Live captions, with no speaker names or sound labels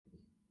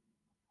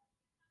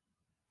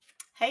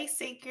Hey,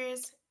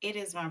 Seekers, it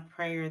is my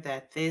prayer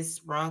that this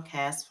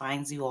broadcast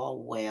finds you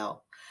all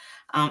well.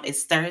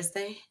 It's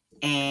Thursday,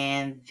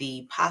 and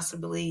the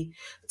possibly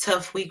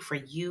tough week for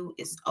you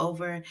is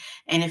over.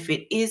 And if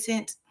it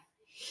isn't,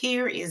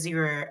 here is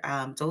your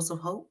dose of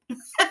hope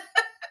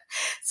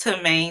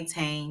to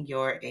maintain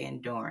your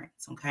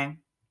endurance. Okay.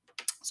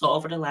 So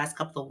over the last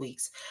couple of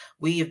weeks,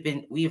 we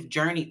have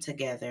journeyed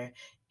together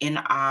in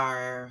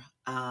our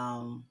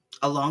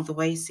along the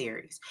way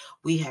series.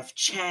 We have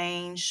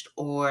changed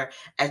or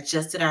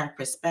adjusted our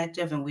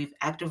perspective, and we've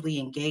actively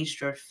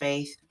engaged our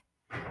faith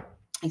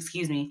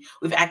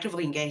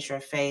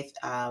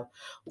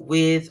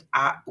with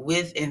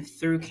and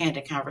through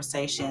candid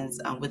conversations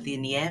with the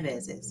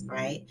Nieveses,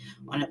 right?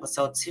 On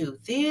episode 2.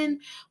 Then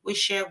we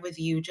share with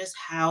you just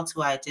how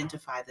to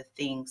identify the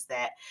things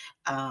that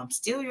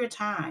steal your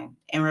time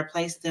and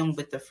replace them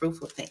with the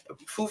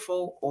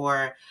fruitful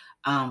or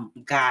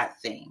God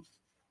thing.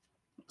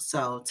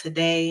 So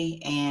today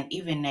and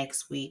even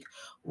next week,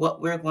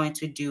 what we're going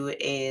to do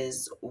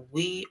is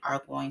we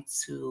are going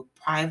to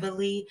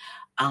privately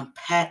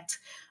unpack,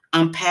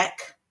 unpack,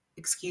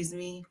 excuse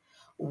me,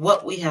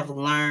 what we have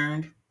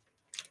learned,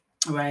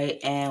 right?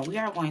 And we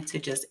are going to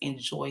just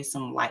enjoy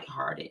some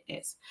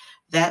lightheartedness.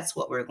 That's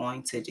what we're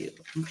going to do.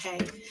 Okay.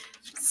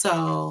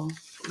 So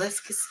let's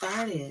get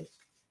started.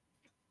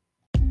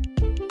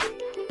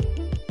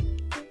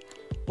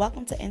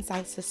 Welcome to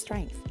Insights to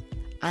Strength.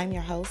 I'm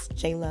your host,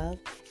 J Love,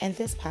 and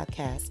this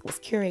podcast was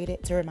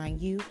curated to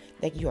remind you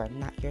that you are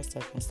not your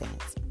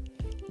circumstance.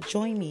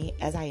 Join me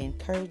as I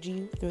encourage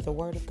you through the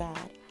Word of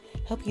God,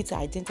 help you to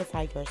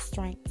identify your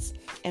strengths,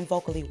 and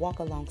vocally walk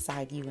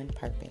alongside you in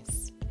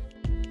purpose.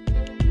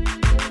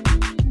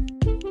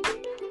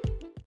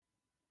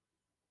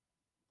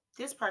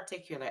 This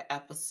particular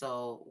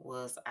episode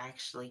was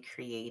actually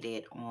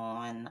created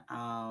on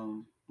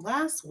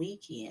last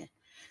weekend.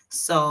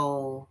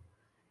 So,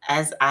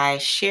 as I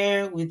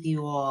share with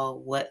you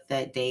all what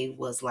that day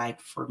was like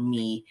for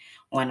me,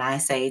 when I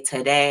say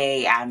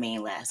today, I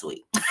mean last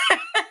week.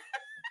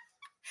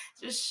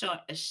 Just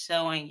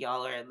showing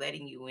y'all or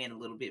letting you in a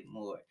little bit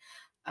more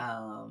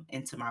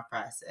into my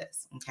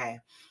process. Okay.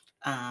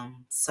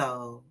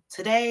 So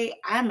today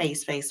I made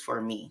space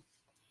for me,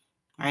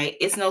 right?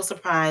 It's no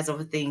surprise of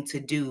a thing to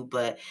do,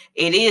 but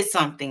it is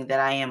something that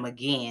I am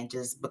again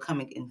just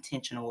becoming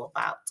intentional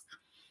about.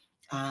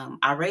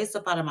 I raised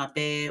up out of my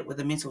bed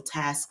with a mental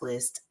task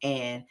list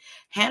and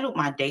handled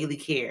my daily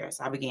cares.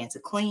 I began to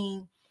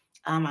clean.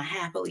 I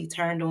happily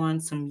turned on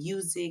some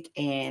music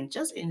and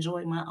just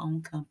enjoyed my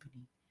own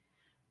company,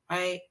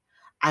 right?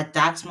 I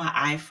docked my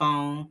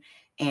iPhone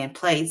and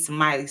played some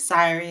Miley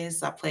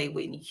Cyrus. I played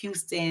Whitney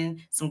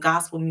Houston, some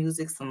gospel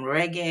music, some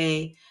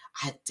reggae.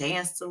 I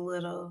danced a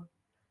little,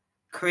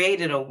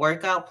 created a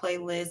workout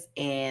playlist,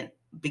 and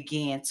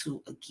began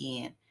to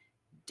again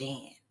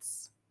dance.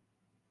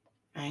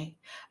 Right?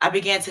 I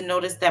began to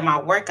notice that my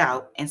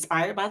workout,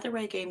 inspired by the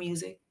reggae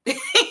music,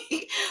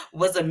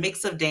 was a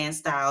mix of dance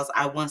styles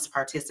I once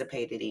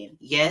participated in.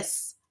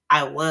 Yes,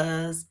 I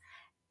was,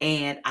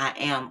 and I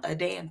am a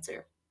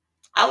dancer.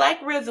 I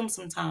like rhythm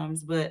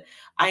sometimes, but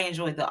I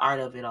enjoy the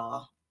art of it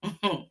all.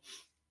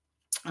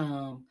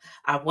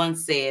 I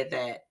once said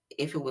that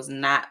if it was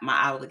not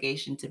my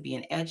obligation to be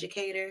an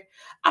educator,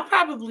 I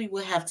probably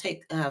would have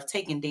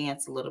taken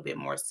dance a little bit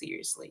more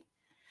seriously.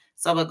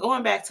 So, but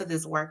going back to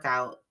this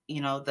workout,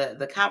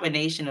 the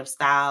combination of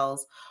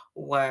styles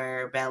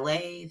were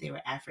ballet, they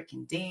were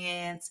African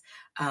dance,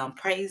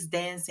 praise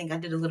dancing. I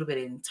did a little bit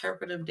of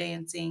interpretive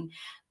dancing,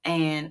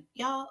 and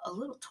y'all, a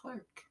little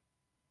twerk.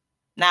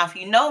 Now, if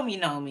you know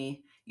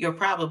me, you're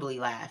probably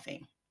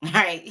laughing,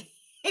 right?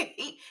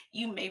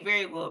 You may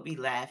very well be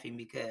laughing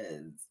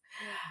because,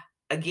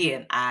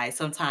 again, I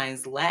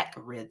sometimes lack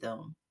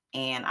rhythm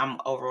and I'm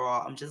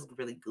just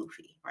really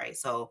goofy, right?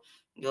 So,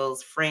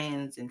 those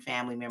friends and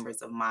family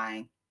members of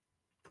mine,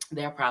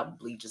 they're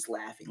probably just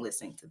laughing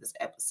listening to this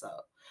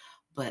episode.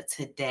 But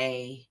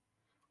today,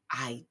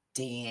 I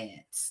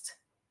danced.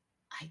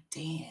 I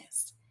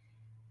danced.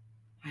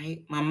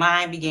 Right? My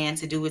mind began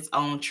to do its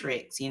own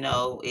tricks.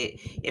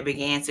 It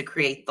began to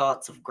create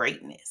thoughts of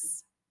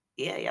greatness.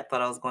 Yeah, I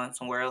thought I was going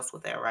somewhere else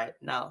with that, right?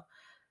 No,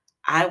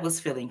 I was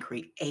feeling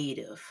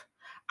creative.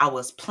 I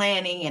was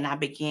planning and I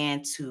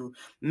began to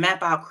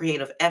map out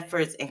creative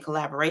efforts and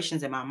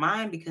collaborations in my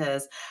mind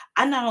because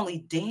I not only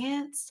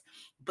danced,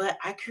 but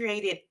I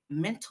created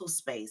mental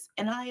space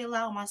and I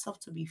allowed myself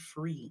to be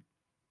free.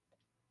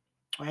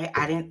 Right?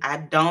 I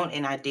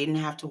didn't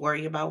have to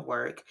worry about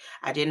work.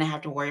 I didn't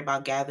have to worry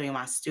about gathering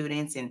my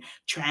students and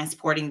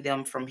transporting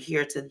them from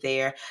here to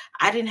there.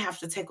 I didn't have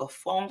to take a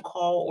phone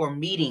call or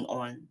meeting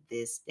on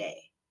this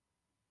day.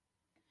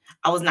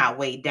 I was not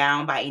weighed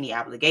down by any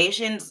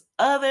obligations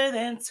other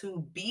than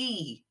to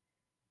be.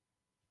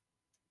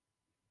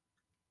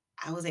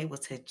 I was able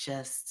to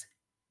just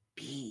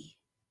be,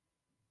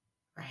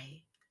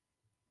 right?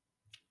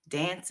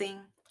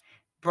 Dancing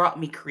brought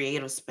me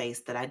creative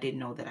space that I didn't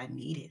know that I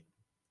needed.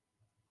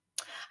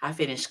 I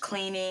finished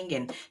cleaning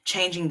and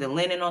changing the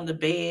linen on the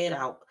bed.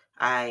 I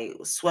I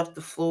swept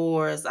the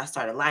floors. I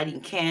started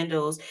lighting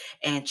candles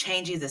and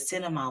changing the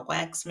scent of my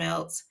wax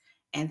melts.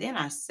 And then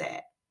I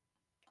sat.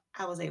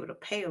 I was able to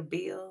pay a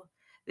bill.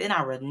 Then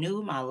I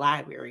renewed my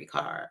library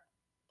card.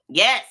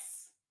 Yes,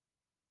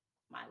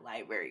 my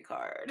library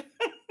card.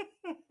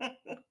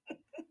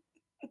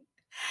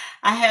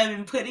 I have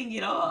been putting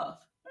it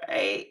off,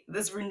 right?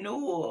 This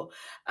renewal,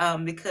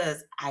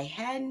 because I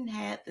hadn't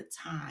had the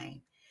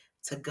time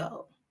to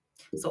go.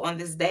 So on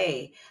this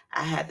day,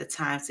 I had the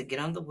time to get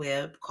on the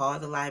web, call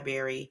the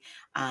library,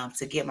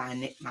 to get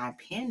my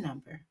PIN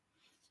number.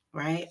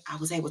 Right? I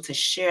was able to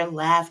share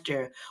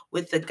laughter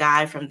with the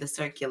guy from the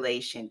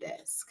circulation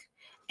desk.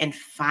 And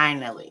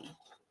finally,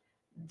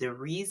 the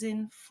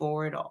reason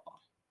for it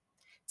all,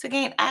 to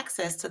gain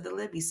access to the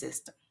Libby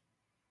system.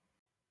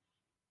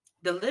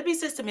 The Libby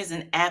system is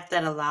an app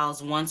that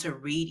allows one to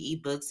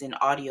read ebooks and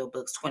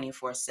audiobooks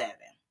 24/7.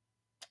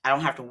 I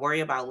don't have to worry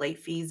about late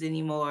fees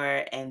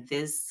anymore. And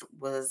this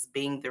was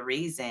and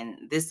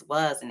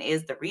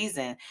is the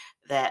reason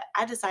that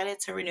I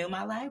decided to renew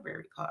my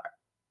library card.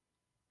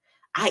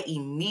 I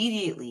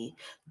immediately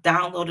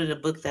downloaded a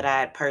book that I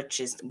had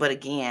purchased, but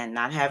again,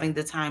 not having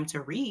the time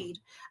to read,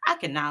 I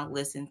can now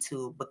listen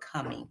to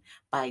Becoming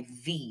by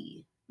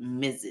the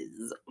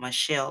Mrs.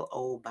 Michelle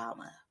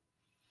Obama.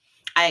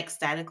 I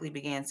ecstatically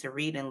began to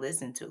read and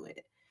listen to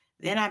it.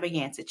 Then I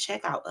began to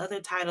check out other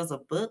titles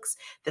of books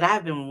that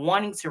I've been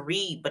wanting to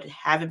read but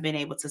haven't been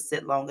able to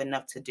sit long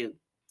enough to do.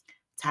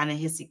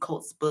 Ta-Nehisi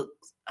Coates' book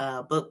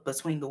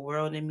Between the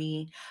World and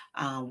Me,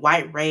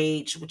 White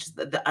Rage, which is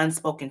the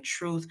unspoken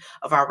truth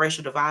of our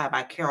racial divide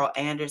by Carol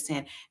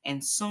Anderson,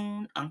 and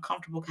soon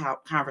Uncomfortable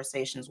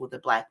Conversations with a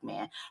Black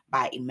Man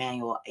by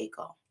Emmanuel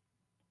Aiko.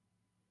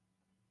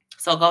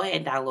 So go ahead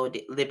and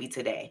download Libby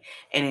today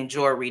and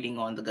enjoy reading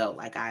on the go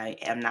like I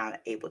am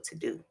not able to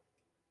do.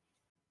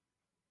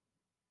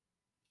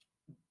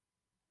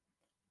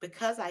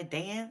 Because I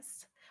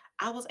danced,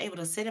 I was able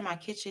to sit in my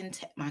kitchen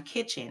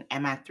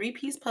at my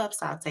three-piece pub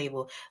style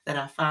table that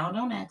I found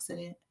on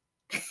accident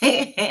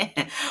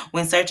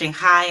when searching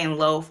high and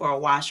low for a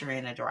washer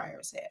and a dryer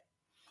set.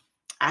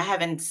 I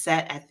haven't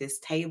sat at this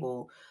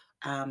table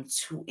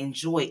to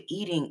enjoy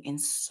eating in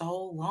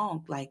so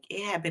long. Like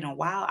it had been a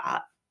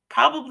while,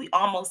 probably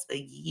almost a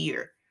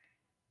year,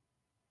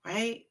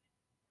 right?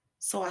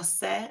 So I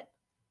sat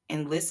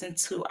and listened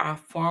to our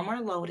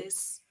former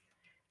Lotus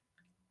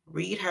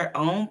read her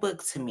own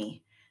book to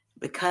me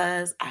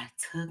because I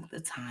took the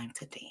time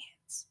to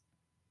dance.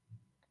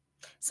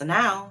 So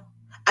now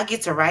I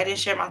get to write and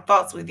share my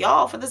thoughts with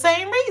y'all for the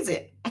same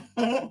reason.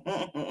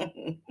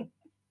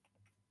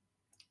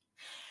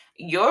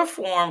 Your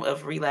form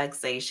of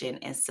relaxation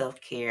and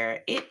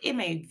self-care, it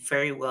may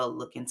very well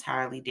look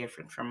entirely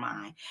different from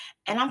mine.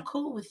 And I'm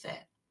cool with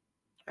that,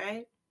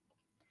 right?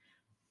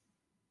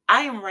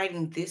 I am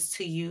writing this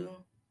to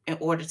you in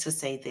order to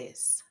say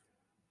this.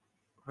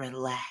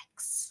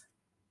 Relax.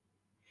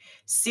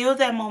 Seal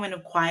that moment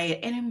of quiet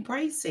and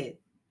embrace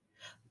it.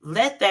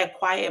 Let that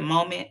quiet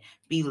moment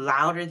be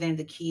louder than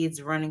the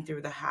kids running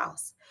through the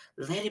house.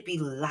 Let it be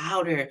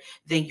louder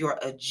than your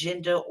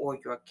agenda or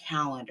your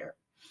calendar.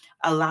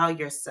 Allow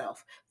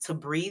yourself to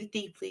breathe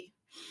deeply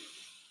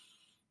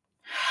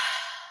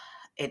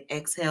and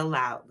exhale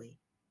loudly.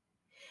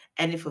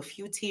 And if a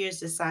few tears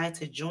decide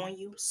to join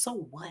you,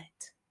 so what?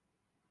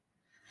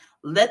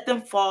 Let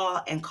them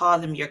fall and call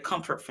them your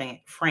comfort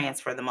friends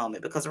for the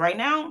moment. Because right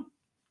now,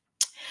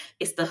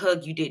 it's the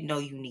hug you didn't know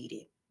you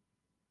needed.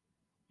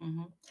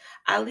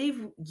 I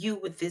leave you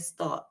with this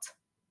thought.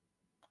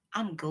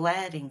 I'm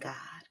glad in God,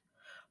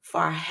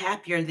 far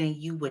happier than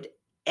you would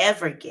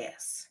ever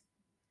guess.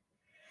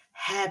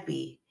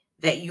 Happy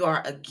that you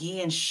are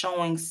again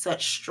showing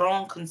such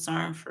strong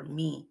concern for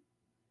me.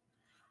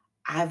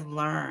 I've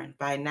learned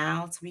by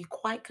now to be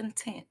quite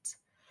content,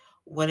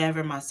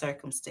 whatever my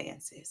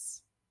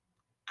circumstances.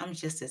 I'm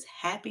just as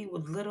happy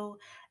with little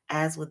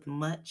as with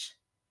much,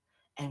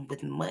 and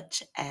with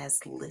much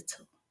as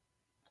little.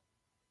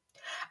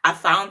 I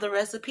found the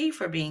recipe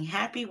for being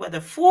happy,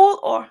 whether full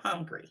or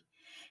hungry,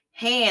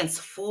 hands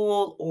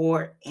full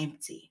or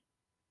empty.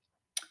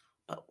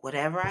 But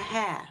whatever I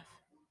have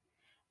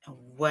and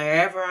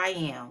wherever I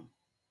am,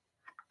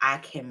 I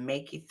can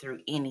make it through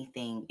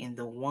anything in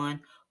the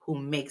one who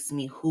makes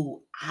me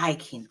who I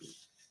can be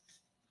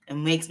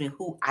and makes me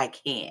who I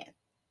can.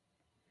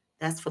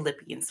 That's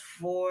Philippians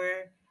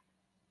 4,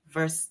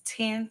 verse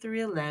 10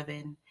 through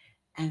 11,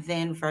 and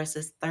then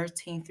verses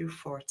 13 through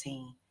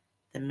 14,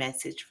 the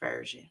Message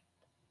version.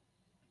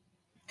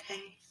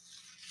 Okay,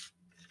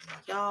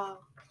 y'all,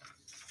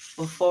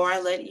 before I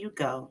let you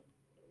go,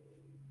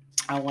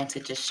 I want to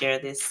just share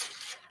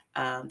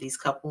these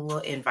couple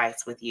of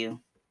invites with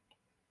you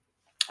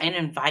and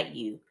invite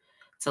you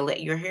to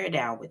let your hair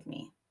down with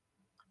me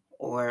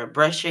or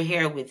brush your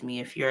hair with me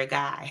if you're a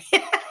guy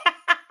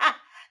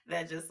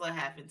that just so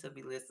happened to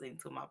be listening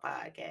to my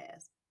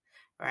podcast,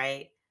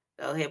 right?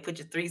 Go ahead, put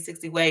your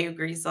 360 wave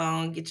grease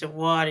on, get your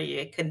water,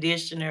 your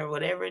conditioner,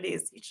 whatever it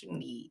is that you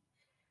need,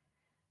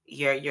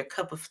 your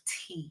cup of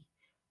tea,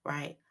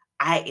 right?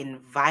 I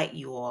invite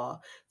you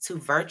all to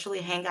virtually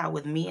hang out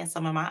with me and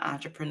some of my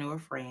entrepreneur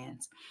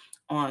friends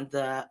on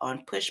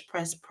Push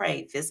Press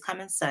Pray this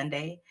coming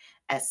Sunday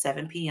at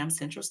 7 p.m.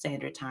 Central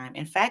Standard Time.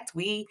 In fact,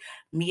 we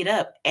meet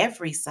up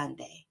every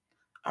Sunday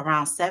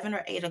around 7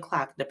 or 8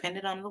 o'clock,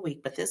 depending on the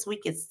week. But this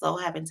week it so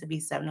happened to be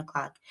 7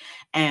 o'clock.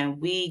 And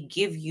we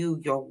give you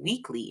your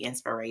weekly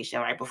inspiration,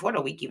 right? Before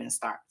the week even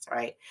starts,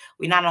 right?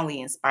 We not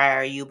only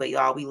inspire you, but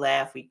y'all, we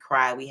laugh, we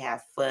cry, we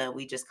have fun,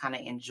 we just kind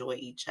of enjoy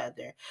each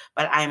other.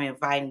 But I'm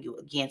inviting you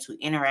again to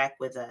interact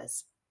with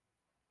us,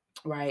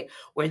 right?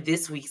 Where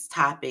this week's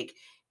topic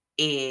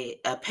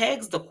it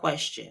pegs the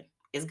question: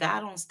 is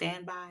God on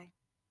standby?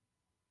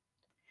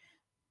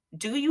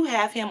 Do you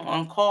have him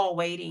on call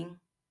waiting,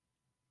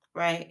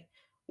 right?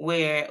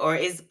 Or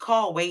is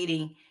call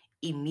waiting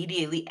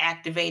immediately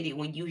activated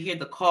when you hear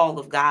the call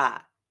of God,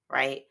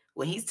 right?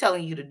 When he's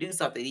telling you to do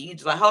something, you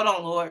just like, hold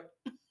on, Lord.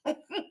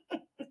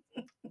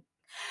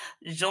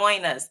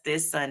 Join us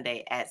this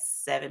Sunday at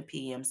 7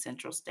 p.m.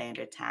 Central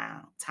Standard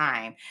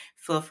Time.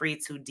 Feel free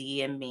to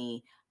DM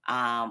me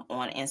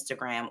on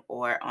Instagram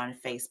or on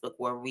Facebook,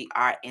 where we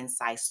are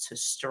Insights to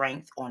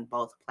Strength on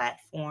both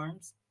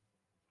platforms.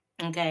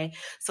 Okay,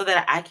 so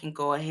that I can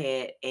go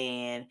ahead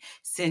and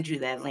send you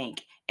that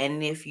link.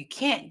 And if you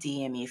can't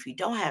DM me, if you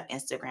don't have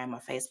Instagram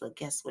or Facebook,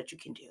 guess what you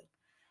can do?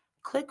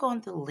 Click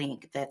on the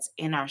link that's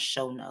in our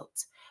show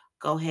notes.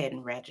 Go ahead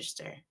and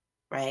register,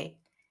 right?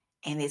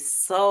 And it's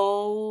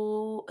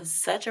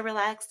such a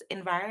relaxed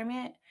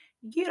environment.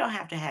 You don't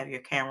have to have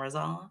your cameras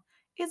on.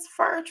 It's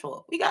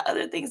virtual. We got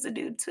other things to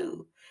do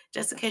too.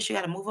 Just in case you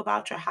got to move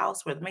about your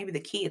house where maybe the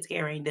kids'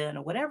 hair ain't done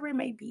or whatever it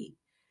may be.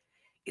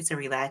 It's a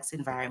relaxed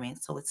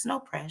environment, so it's no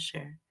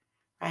pressure,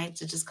 right?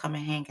 To just come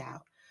and hang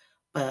out.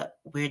 But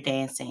we're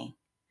dancing.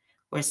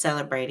 We're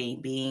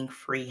celebrating being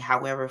free,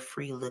 however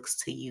free looks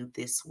to you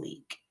this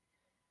week,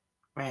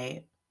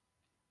 right?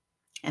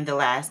 And the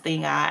last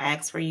thing I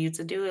ask for you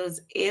to do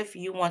is, if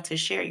you want to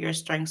share your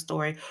strength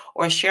story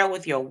or share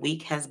what your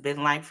week has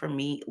been like for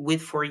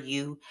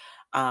you,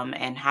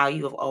 and how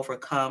you have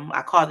overcome.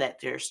 I call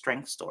that your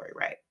strength story,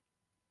 right?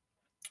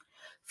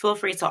 Feel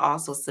free to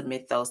also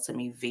submit those to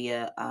me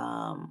via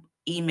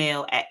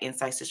email at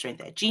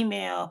insightstostrength at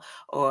gmail,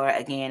 or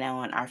again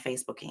on our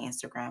Facebook and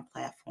Instagram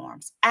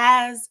platforms.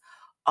 As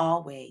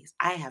always,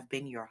 I have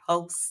been your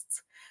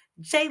host,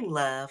 J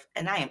Love,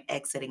 and I am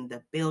exiting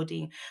the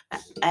building. But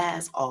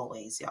as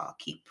always, y'all,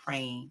 keep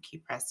praying,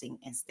 keep pressing,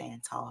 and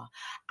stand tall.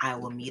 I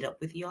will meet up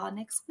with y'all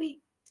next week.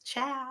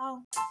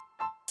 Ciao.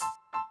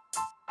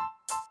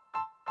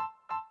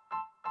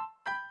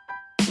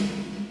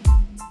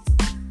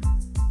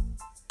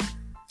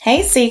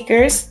 Hey,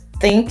 Seekers.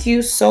 Thank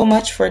you so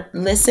much for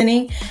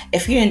listening.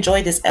 If you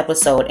enjoyed this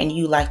episode and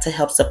you like to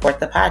help support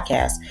the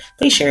podcast,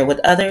 please share it with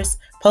others,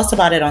 post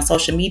about it on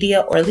social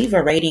media, or leave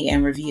a rating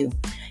and review.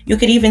 You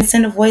could even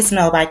send a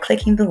voicemail by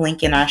clicking the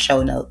link in our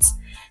show notes.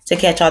 To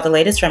catch all the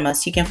latest from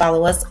us, you can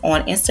follow us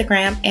on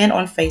Instagram and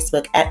on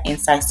Facebook at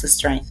Insights to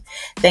Strength.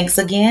 Thanks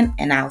again,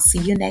 and I'll see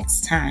you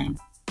next time.